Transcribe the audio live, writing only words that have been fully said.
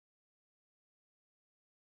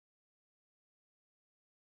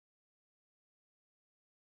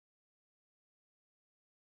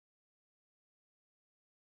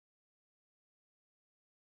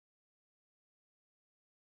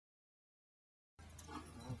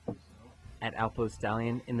At Outpost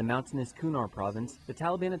Stallion in the mountainous Kunar province, the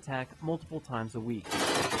Taliban attack multiple times a week.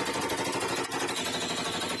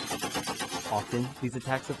 Often, these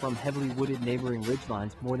attacks are from heavily wooded neighboring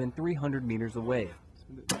ridgelines more than 300 meters away.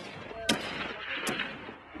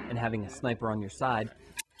 And having a sniper on your side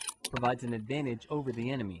provides an advantage over the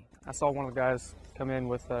enemy. I saw one of the guys come in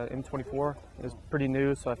with M24. It was pretty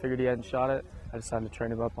new, so I figured he hadn't shot it. I decided to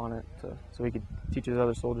train him up on it so he could teach his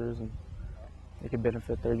other soldiers and it could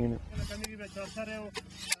benefit their unit.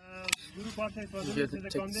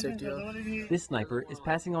 This sniper is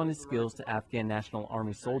passing on his skills to Afghan National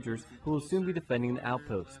Army soldiers who will soon be defending the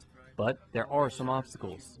outpost. But there are some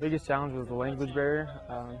obstacles. The biggest challenge was the language barrier.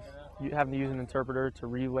 Having to use an interpreter to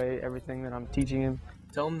relay everything that I'm teaching him.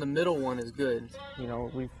 Tell him the middle one is good. You know,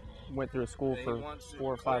 we went through a school for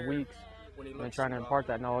 4 or 5 weeks, and trying to impart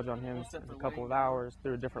that knowledge on him in a couple of hours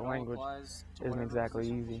through a different language isn't exactly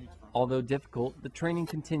easy. Although difficult, the training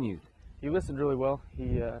continued. He listened really well.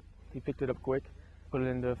 He picked it up quick, put it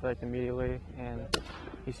into effect immediately, and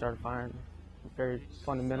he started firing very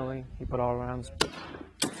fundamentally. He put all rounds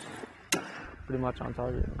pretty much on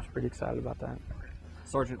target. I was pretty excited about that.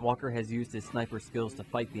 Sergeant Walker has used his sniper skills to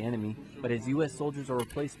fight the enemy, but as U.S. soldiers are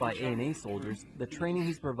replaced by ANA soldiers, the training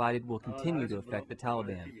he's provided will continue to affect the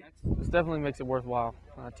Taliban. This definitely makes it worthwhile.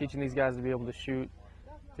 Teaching these guys to be able to shoot,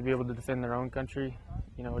 to be able to defend their own country,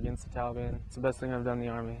 you know, against the Taliban. It's the best thing I've done in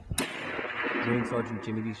the Army. Marine Sergeant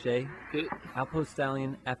Jimmy Deshea, Outpost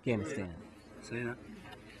Stallion, Afghanistan.